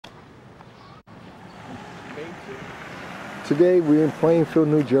Today we're in Plainfield,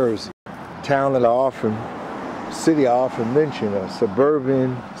 New Jersey, town that city I often mention, a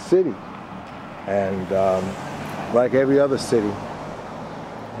suburban city. And like every other city,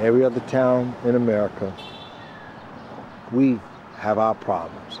 every other town in America, we have our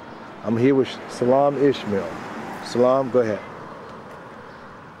problems. I'm here with Salaam Ismial. Salaam, go ahead.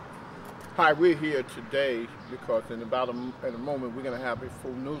 Hi, we're here today because in a moment we're going to have a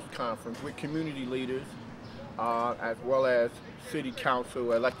full news conference with community leaders as well as city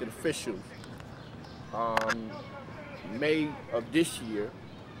council elected officials. May of this year,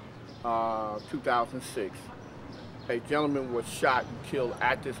 2006, a gentleman was shot and killed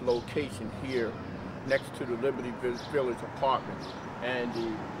at this location here next to the Liberty Village apartment and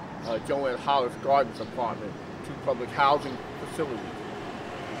the Joanne Hollis Gardens apartment, two public housing facilities.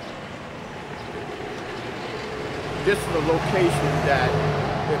 This is a location that,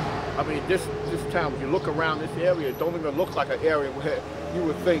 this town, if you look around this area, it don't even look like an area where you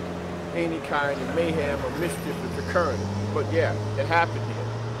would think any kind of mayhem or mischief is occurring. But yeah, it happened here.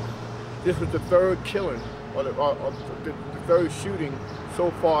 This was the third killing, or the third shooting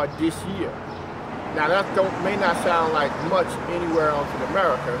so far this year. Now that may not sound like much anywhere else in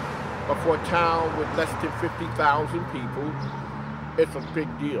America, but for a town with less than 50,000 people, it's a big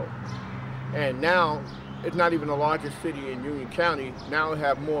deal. And now, it's not even the largest city in Union County. Now we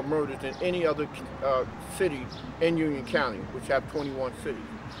have more murders than any other city in Union County, which have 21 cities.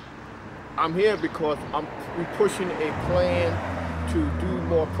 I'm here because we're pushing a plan to do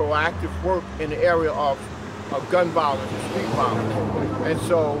more proactive work in the area of gun violence and street violence. And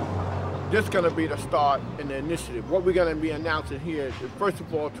so this is going to be the start in the initiative. What we're going to be announcing here is, first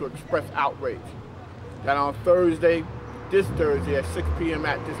of all, to express outrage. That on this Thursday at 6 p.m.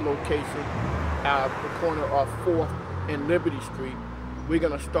 at this location, at the corner of 4th and Liberty Street, we're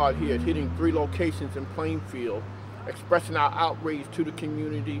going to start here, hitting 3 locations in Plainfield, expressing our outrage to the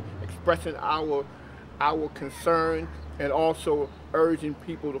community, expressing our concern, and also urging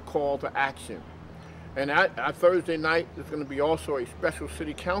people to call to action. And at Thursday night, there's going to be also a special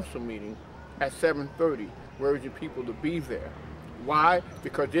city council meeting at 7:30. We're urging people to be there. Why?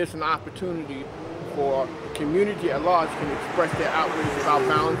 Because there's an opportunity for the community at large can express their outrage about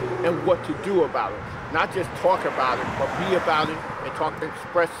violence and what to do about it. Not just talk about it, but be about it and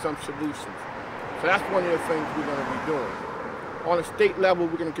express some solutions. So that's one of the things we're going to be doing. On a state level,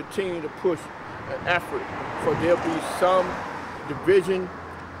 we're going to continue to push an effort for there to be some division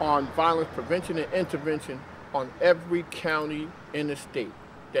on violence prevention and intervention on every county in the state.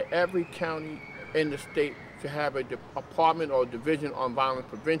 That every county in the state to have a department or division on violence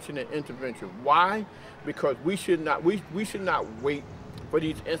prevention and intervention. Why? Because we should not wait for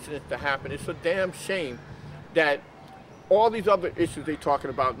these incidents to happen. It's a damn shame that all these other issues they're talking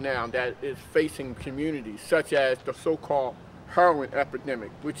about now that is facing communities, such as the so-called heroin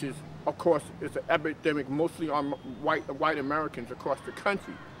epidemic, which is, of course, is an epidemic mostly on white Americans across the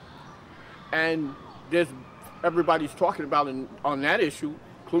country. And everybody's talking about on that issue,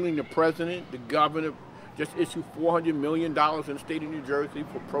 including the president, the governor, just issued $400 million in the state of New Jersey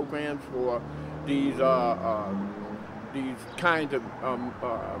for programs for these kinds of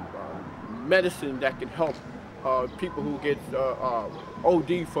medicine that can help people who get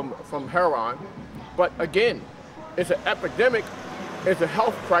OD from heroin. But again, it's an epidemic, it's a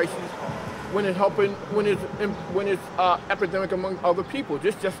health crisis when it's epidemic among other people.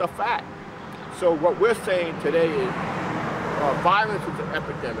 It's just a fact. So what we're saying today is violence is an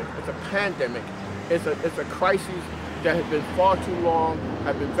epidemic, it's a pandemic. It's a crisis that has been far too long,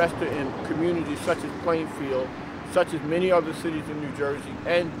 have been vested in communities such as Plainfield, such as many other cities in New Jersey,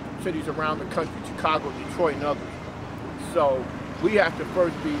 and cities around the country, Chicago, Detroit, and others. So we have to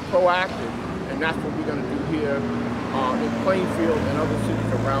first be proactive, and that's what we're going to do here in Plainfield and other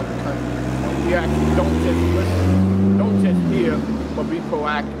cities around the country. We actually don't just listen, don't just hear, but be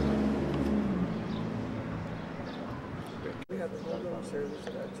proactive. We have a homeroom service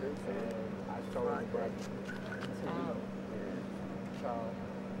at our church. I saw it right. Child,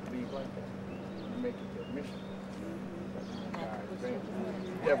 leave like that. You make it your mission.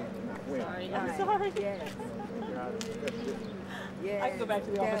 Devil did not win. I'm sorry. Yes. Yes. I can go back to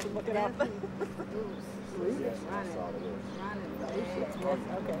the office and look it up. Yes, I saw it.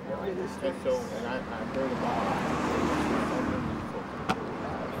 Okay. And so, and I heard about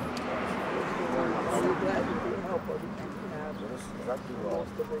I'm glad you can help us. This is exactly what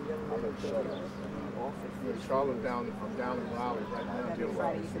I'm in Charlotte. Charlotte down in Raleigh right now. Deal with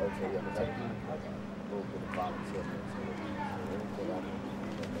this.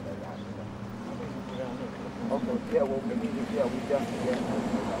 Okay, yeah, well, we definitely get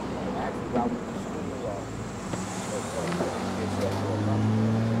actually, I was to school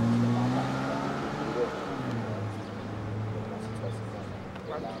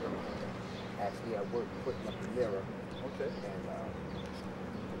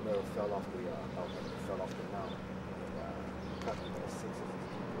girl fell off the mountain. And, cut me at 6 inches.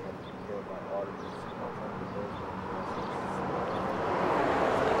 They had to be killed by arteries.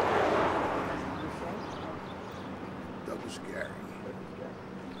 That was scary.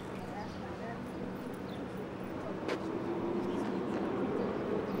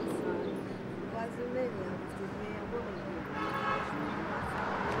 Wasn't many of us, just me and woman.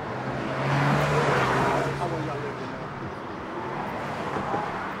 How long y'all lived in there?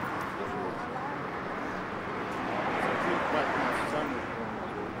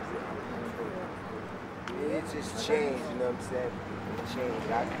 It just changed, you know what I'm saying? It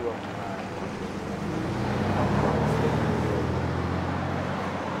changed. I grew up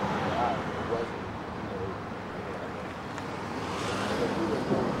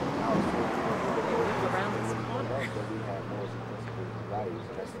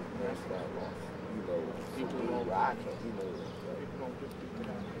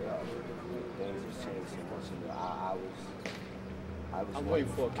things have changed so much. You know, I'm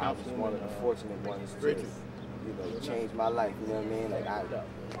waiting for a councilwoman. One of the fortunate ones to, change my life. You know what I mean? Like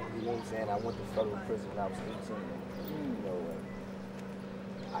you know what I'm saying? I went to federal prison when I was 18. You know,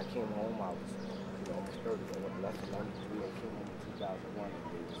 I came home. I was, almost 30. I left in 93. I came home in 2001. And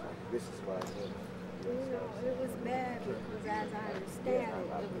it was like, this is what I did. It was bad because, as I understand it,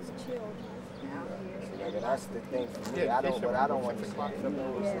 it was children out here. Yeah, that's the thing for me. I don't understand.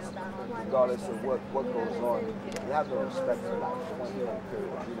 Regardless of what goes on, you have no respect for life. You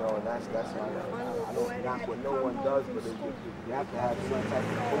know, and that's my life. I don't knock what no one does, but you have to have some type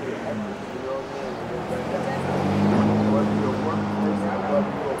of code of ethics. You know what I mean? Whether you're a workplace,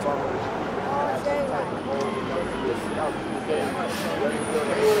 whether you're a bum,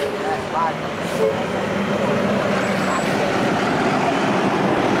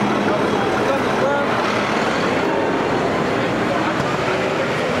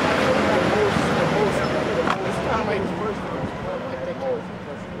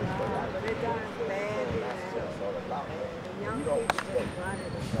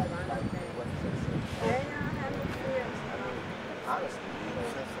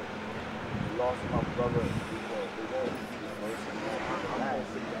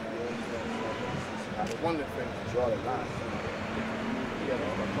 One of the things. Draw the line. You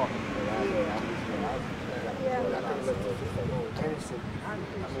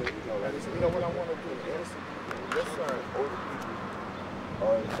know what I want to do? Yes, sir. Older people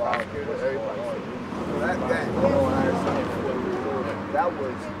are involved in what's going on. That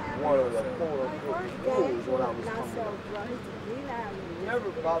was one of the rules when I was coming up. Never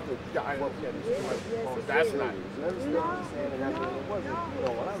about to that's not. You understand what I'm saying? And I mean, it wasn't,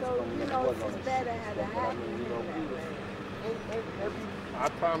 when I was coming up, it wasn't on the I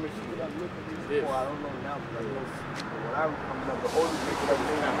promise you, I look at these this. people, I don't know now, but when I was coming up, the older people that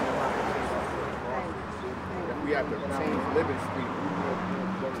came out that we have to change living street.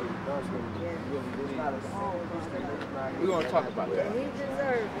 We're going to talk about that. He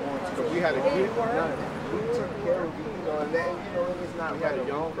deserved it. Because we had a kid. We took care of and then, it's not We had a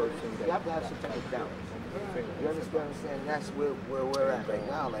young person. You have to have some type of balance. You understand what I'm saying? That's where we're at right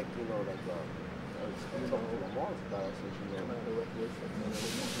now. Like, I was talking to my mom about it.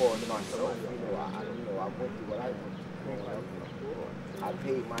 For myself, I went through what I went through. I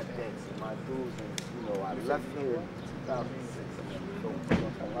paid my debts and my dues, and I left here in 2006 and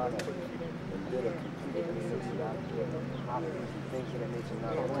North Carolina and did a complete 360 out here. Things of that nature.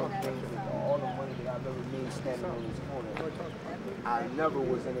 Now, one thing is all the money that I've ever made standing on this corner, I never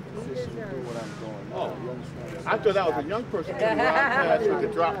was in a position to do what I'm doing now. You understand? I thought that was a young person who passed with the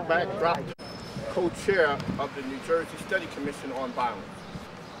drop co-chair of the New Jersey Study Commission on Violence.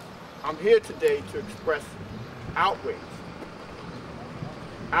 I'm here today to express outrage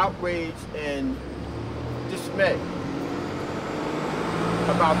and dismay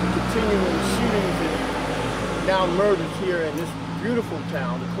about the continuing shootings and now murders here in this beautiful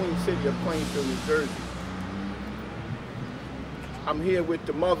town, the Queen City of Plainfield, New Jersey. I'm here with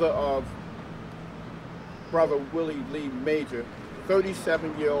the mother of Brother Willie Lee Major,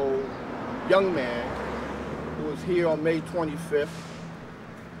 37-year-old young man who was here on May 25th,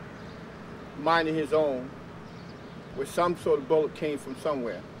 minding his own, where some sort of bullet came from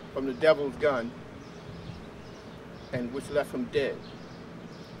somewhere, from the devil's gun, and which left him dead.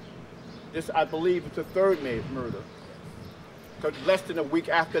 This, I believe, is the third murder. Because less than a week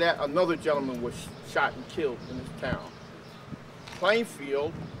after that, another gentleman was shot and killed in this town.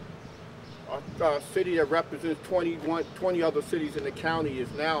 Plainfield, a city that represents 20 other cities in the county,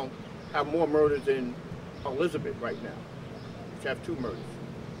 is now have more murders than Elizabeth right now, which have 2 murders.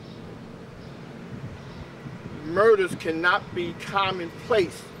 Murders cannot be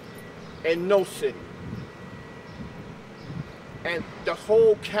commonplace in no city. And the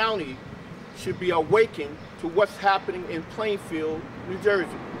whole county should be awakened to what's happening in Plainfield, New Jersey.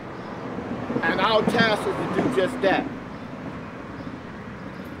 And our task is to do just that.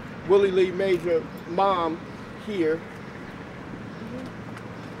 Willie Lee Major mom here,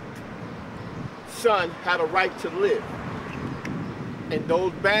 son had a right to live. And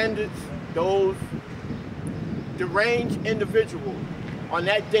those bandits, those deranged individuals on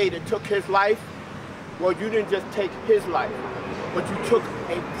that day that took his life, well, you didn't just take his life, but you took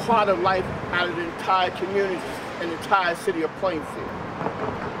a part of life out of the entire community and the entire city of Plainfield.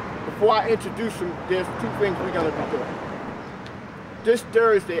 Before I introduce them, there's two things we're going to be doing. This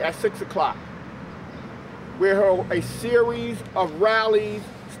Thursday at 6 o'clock, we hold a series of rallies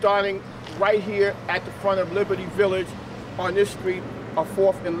starting right here at the front of Liberty Village on this street of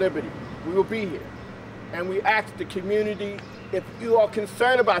 4th and Liberty. We will be here. And we ask the community, if you are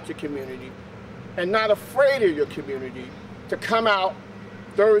concerned about your community and not afraid of your community, to come out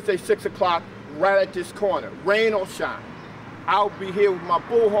Thursday, 6 o'clock, right at this corner, rain or shine. I'll be here with my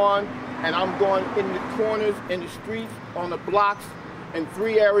bullhorn, and I'm going in the corners, in the streets, on the blocks, in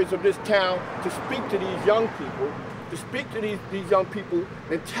 3 areas of this town to speak to these young people,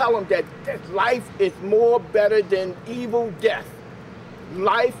 and tell them that life is more better than evil death.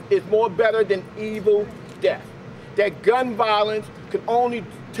 Life is more better than evil death. That gun violence can only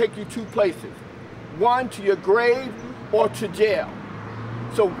take you 2 places. One, to your grave, or to jail.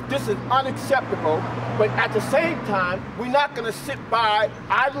 So this is unacceptable, but at the same time, we're not gonna sit by,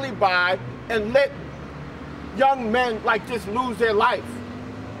 idly by, and let young men like this lose their life.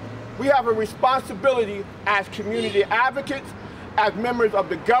 We have a responsibility as community advocates, as members of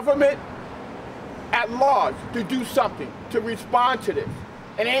the government, at large, to do something, to respond to this.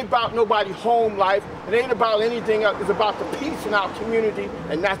 It ain't about nobody's home life, it ain't about anything else, it's about the peace in our community,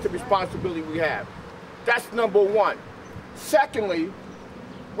 and that's the responsibility we have. That's number one. Secondly,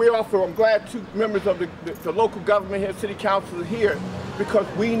 I'm glad 2 members of the local government here, city council, are here, because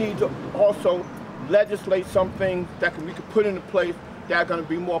we need to also legislate some things that we can put into place that are going to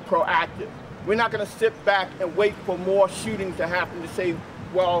be more proactive. We're not going to sit back and wait for more shootings to happen to say,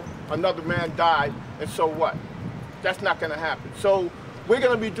 well, another man died, and so what? That's not going to happen. So we're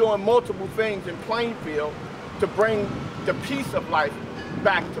going to be doing multiple things in Plainfield to bring the peace of life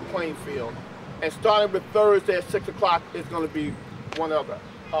back to Plainfield. And starting with Thursday at 6 o'clock is going to be one other.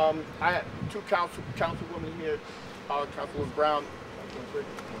 I had 2 councilwomen here, Councilwoman Brown.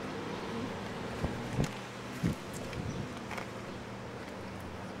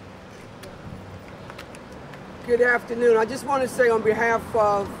 Good afternoon. I just want to say on behalf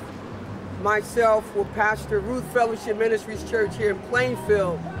of myself with Pastor Ruth Fellowship Ministries Church here in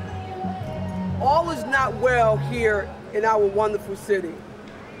Plainfield, all is not well here in our wonderful city.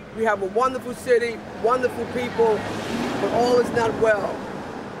 We have a wonderful city, wonderful people, but all is not well.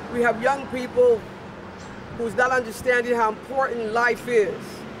 We have young people who's not understanding how important life is.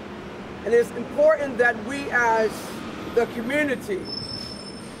 And it's important that we as the community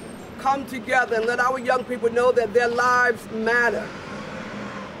come together and let our young people know that their lives matter.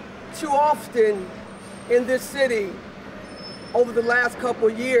 Too often in this city, over the last couple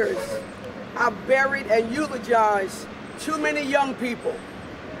of years, I've buried and eulogized too many young people.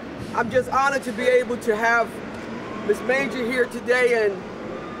 I'm just honored to be able to have Ms. Major here today, and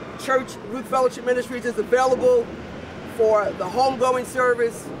Church Ruth Fellowship Ministries is available for the homegoing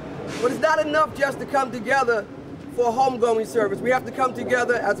service. But it's not enough just to come together for a homegoing service. We have to come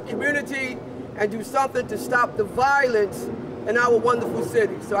together as a community and do something to stop the violence in our wonderful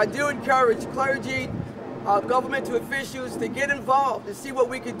city. So I do encourage clergy, governmental officials to get involved and see what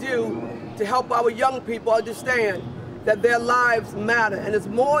we can do to help our young people understand that their lives matter, and it's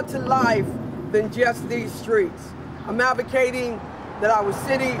more to life than just these streets. I'm advocating that our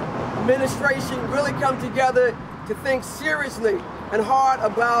city administration really come together to think seriously and hard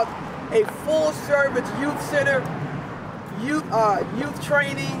about a full-service youth center, youth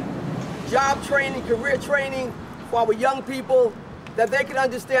training, job training, career training for our young people, that they can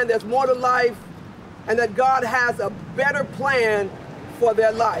understand there's more to life and that God has a better plan for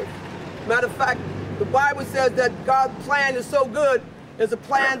their life. Matter of fact, the Bible says that God's plan is so good, it's a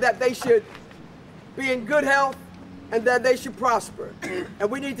plan that they should be in good health and that they should prosper. And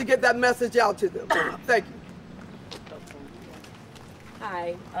we need to get that message out to them. Thank you.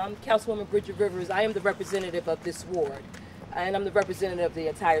 Hi, I'm Councilwoman Bridget Rivers. I am the representative of this ward, and I'm the representative of the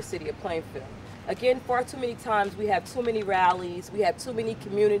entire city of Plainfield. Again, far too many times we have too many rallies, we have too many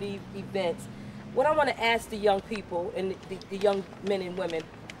community events. What I want to ask the young people and the young men and women,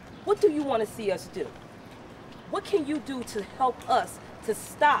 what do you want to see us do? What can you do to help us to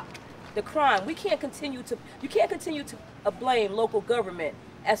stop the crime. You can't continue to blame local government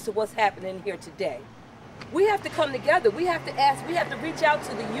as to what's happening here today. We have to come together. We have to ask, we have to reach out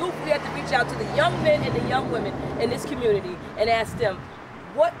to the youth, we have to reach out to the young men and the young women in this community and ask them,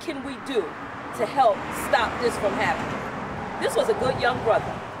 what can we do to help stop this from happening? This was a good young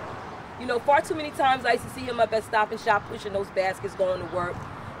brother. You know, far too many times I used to see him up at Stop and Shop pushing those baskets going to work.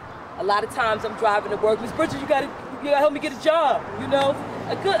 A lot of times I'm driving to work, Miss Bridget, you gotta help me get a job, you know?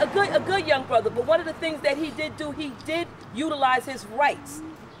 A good young brother, but one of the things that he did do, he did utilize his rights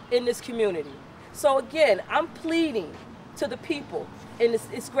in this community. So again, I'm pleading to the people in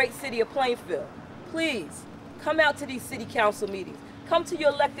this great city of Plainfield, please come out to these city council meetings. Come to your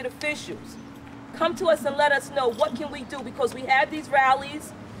elected officials. Come to us and let us know what can we do, because we have these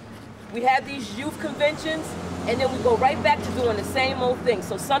rallies, we have these youth conventions, and then we go right back to doing the same old thing.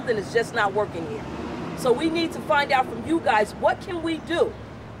 So something is just not working here. So we need to find out from you guys, what can we do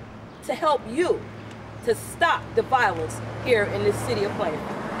to help you to stop the violence here in this city of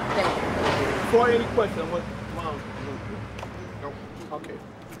Plainfield? Thank you. Before any question, Mom, no? Okay. You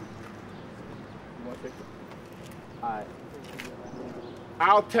want to take it? All right.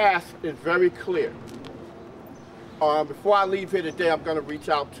 Our task is very clear. Before I leave here today, I'm going to reach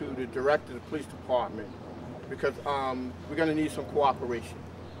out to the director of the police department, because we're going to need some cooperation.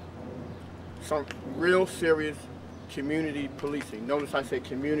 Some real serious community policing. Notice I say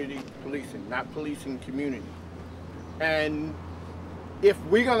community policing, not policing community. And if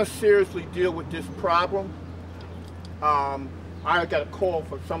we're going to seriously deal with this problem, I got a call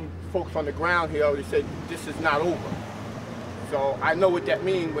from some folks on the ground here. They said this is not over. So I know what that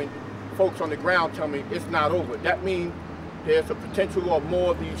means when folks on the ground tell me it's not over. That means there's a potential of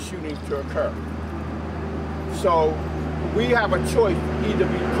more of these shootings to occur. So we have a choice to either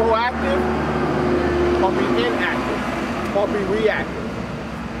be proactive or be inactive or be reactive.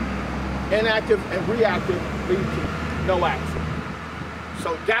 Inactive and reactive lead to no action.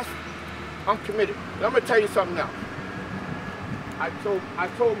 So I'm committed. And I'm gonna tell you something else. I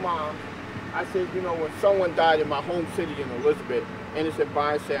told Mom, I said, you know, when someone died in my home city in Elizabeth, innocent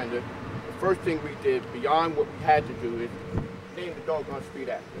bystander, the first thing we did beyond what we had to do is name the doggone street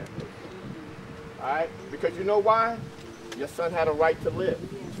after that person. All right? Because you know why? Your son had a right to live.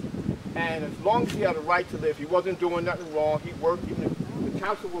 And as long as he had a right to live, he wasn't doing nothing wrong. He worked. Even the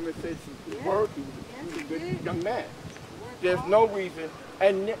councilwoman said he worked. He was a good young man. There's no reason.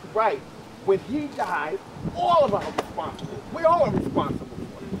 And right, when he died, all of us are responsible. We all are responsible for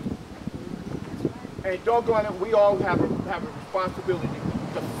it. And doggone it, we all have a responsibility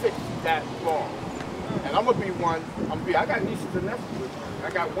to fix that wrong. And I'm gonna be one. I got nieces and nephews. I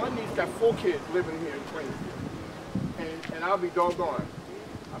got one niece, got 4 kids living here in Plainfield. And I'll be doggone.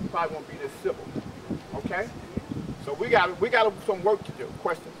 I probably won't be this civil. Okay? So we got some work to do.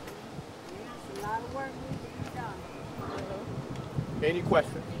 Questions? Yes, a lot of work needs to be done. Any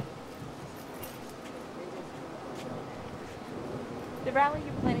questions? The rally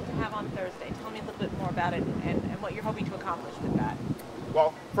you're planning to have on Thursday, tell me a little bit more about it and what you're hoping to accomplish with that.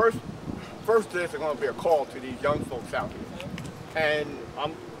 Well, first there's going to be a call to these young folks out here. And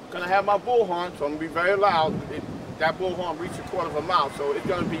I'm going to have my bullhorn, so I'm going to be very loud. That bullhorn reaches a quarter of a mile, so it's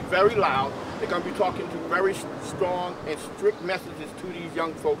going to be very loud. They're going to be talking to very strong and strict messages to these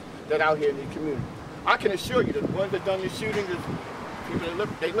young folks that are out here in the community. I can assure you that the ones that done this shooting is people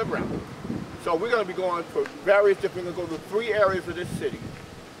that live around here. So we're going to be going for various different, we're going to go to 3 areas of this city,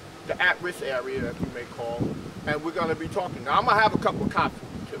 the at-risk area, as you may call, and we're going to be talking. Now, I'm going to have a couple of cops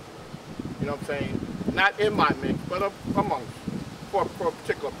too, you know what I'm saying? Not in my mix, but amongst, for a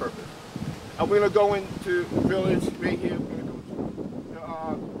particular purpose. And we're going to go into the village right here, we're going to go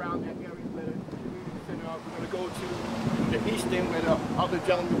to around that area where the community center, we're going to go to the east end where the other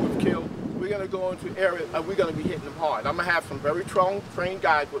gentleman was killed. We're going to go into areas and we're going to be hitting them hard. I'm going to have some very trained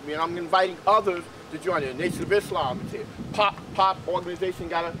guys with me, and I'm inviting others to join in. Nation of Islam is here. Pop organization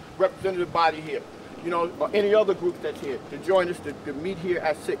got a representative body here. You know, or any other group that's here to join us to meet here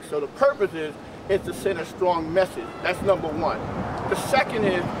at 6. So the purpose is to send a strong message. That's number 1. The second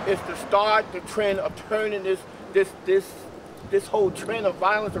is to start the trend of turning this whole trend of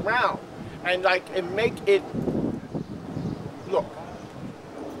violence around, and make it look.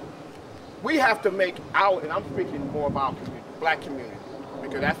 We have to make and I'm speaking more about black community,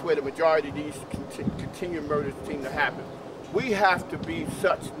 because that's where the majority of these continued murders seem to happen. We have to be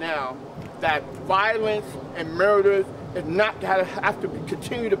such now that violence and murders is not have to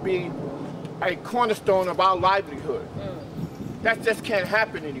continue to be a cornerstone of our livelihood. That just can't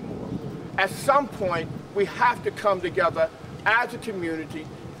happen anymore. At some point, we have to come together as a community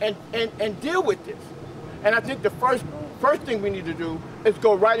and deal with this. And I think the first thing we need to do is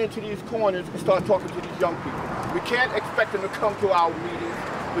go right into these corners and start talking to these young people. We can't expect them to come to our meetings.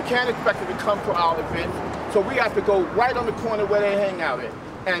 We can't expect them to come to our events. So we have to go right on the corner where they hang out at.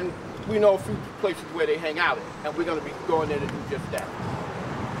 And we know a few places where they hang out at. And we're going to be going there to do just that.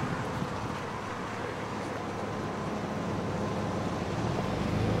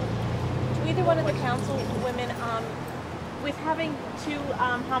 Do either one of the council women, with having two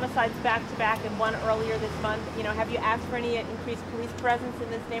homicides back to back and one earlier this month, have you asked for any increased police presence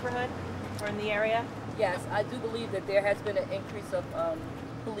in this neighborhood or in the area? Yes, I do believe that there has been an increase of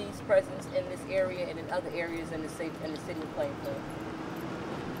police presence in this area and in other areas in the city of Plainfield.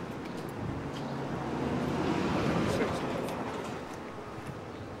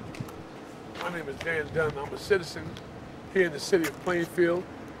 My name is Dan Dunn. I'm a citizen here in the city of Plainfield.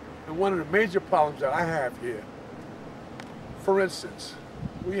 And one of the major problems that I have here, for instance,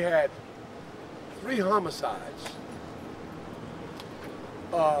 we had 3 homicides.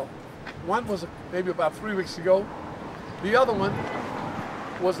 One was maybe about 3 weeks ago. The other one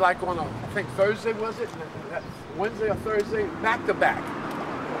was like on I think Thursday, was it? Wednesday or Thursday, back to back.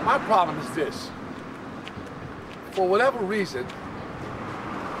 My problem is this. For whatever reason,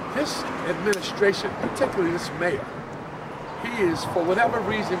 this administration, particularly this mayor, he is, for whatever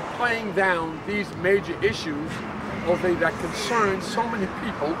reason, playing down these major issues that concern so many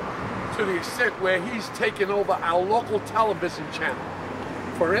people to the extent where he's taken over our local television channel.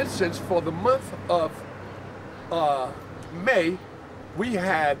 For instance, for the month of May, we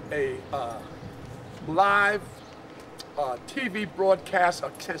had a live TV broadcast,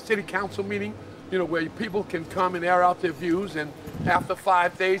 a city council meeting, where people can come and air out their views, and after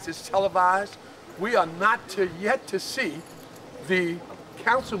 5 days it's televised. We are not yet to see the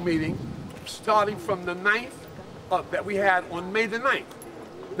council meeting starting from the 9th that we had on May the 9th.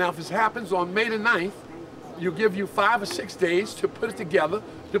 Now, if this happens on May the 9th, you give you 5 or 6 days to put it together,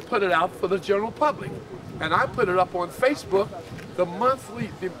 to put it out for the general public. And I put it up on Facebook, the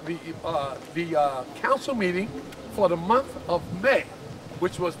monthly, the council meeting for the month of May,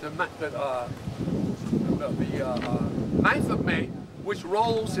 which was the 9th of May, which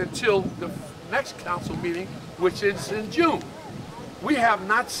rolls until the next council meeting, which is in June. We have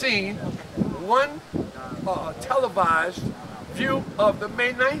not seen one televised view of the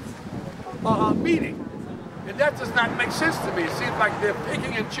May 9th meeting. And that does not make sense to me. It seems like they're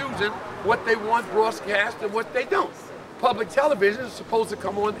picking and choosing what they want broadcast and what they don't. Public television is supposed to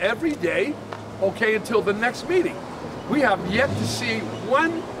come on every day, okay, until the next meeting. We have yet to see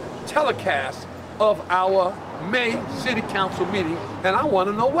one telecast of our May City Council meeting, and I want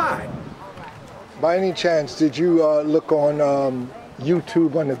to know why. By any chance, did you look on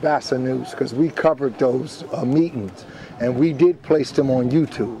YouTube on the BASA News? Because we covered those meetings, and we did place them on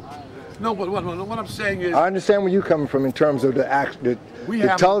YouTube. No, but what I'm saying is... I understand where you're coming from in terms of the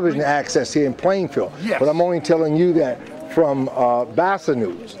television access here in Plainfield. Yes. But I'm only telling you that from BASA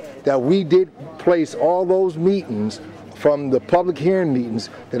News, that we did place all those meetings from the public hearing meetings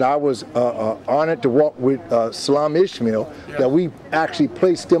that I was honored to walk with Salaam Ismial, that we actually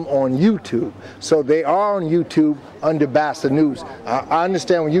placed them on YouTube. So they are on YouTube under BASA News. I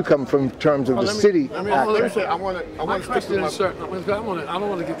understand where you come from in terms of the city. Let me say, I want to stick with I don't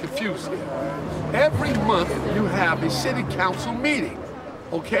want to get confused here. Every month you have a city council meeting,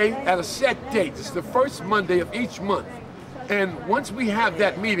 okay, at a set date. It's the first Monday of each month. And once we have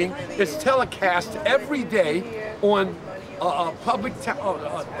that meeting, it's telecast every day on public TV.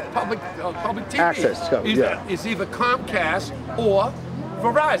 Access, yeah. It's either Comcast or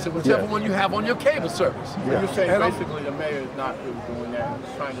Verizon, whichever one you have on your cable service. Yeah. You're saying basically the mayor is not really doing that.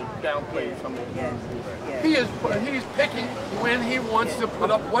 He's trying to downplay some of the He's picking when he wants to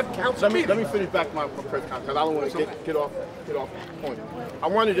put up what council meeting. Let me finish back my press conference, because I don't want to get off point. I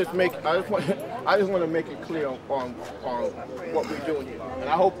want to just make I just want to make it clear on what we're doing here. And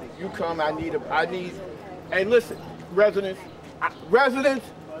I hope you come. I need hey, listen, residents,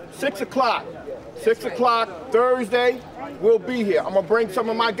 6 o'clock. 6 o'clock Thursday, we'll be here. I'm gonna bring some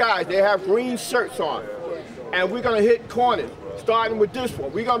of my guys. They have green shirts on. And we're gonna hit corners, starting with this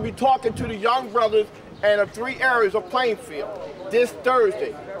one. We're gonna be talking to the young brothers in the 3 areas of Plainfield this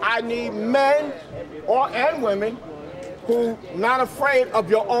Thursday. I need men and women who not afraid of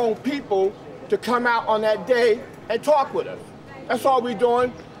your own people to come out on that day and talk with us. That's all we're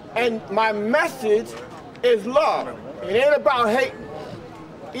doing. And my message is love. It ain't about hate.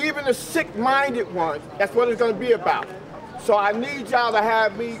 Even the sick-minded ones, that's what it's going to be about. So I need y'all to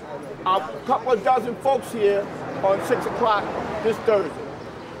have me, a couple of dozen folks here on 6 o'clock this Thursday.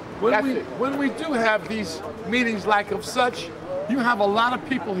 When we do have these meetings like of such, you have a lot of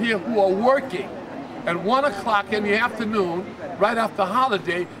people here who are working. at 1 o'clock in the afternoon, right after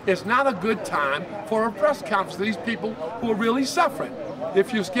holiday, is not a good time for a press conference for these people who are really suffering.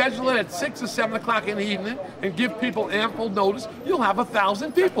 If you schedule it at 6 or 7 o'clock in the evening and give people ample notice, you'll have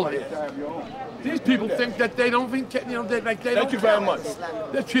 1,000 people here. These people think that they don't even, you know, they don't. Thank you very much.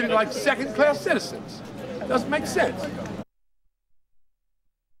 They're treated like second-class citizens. Doesn't make sense.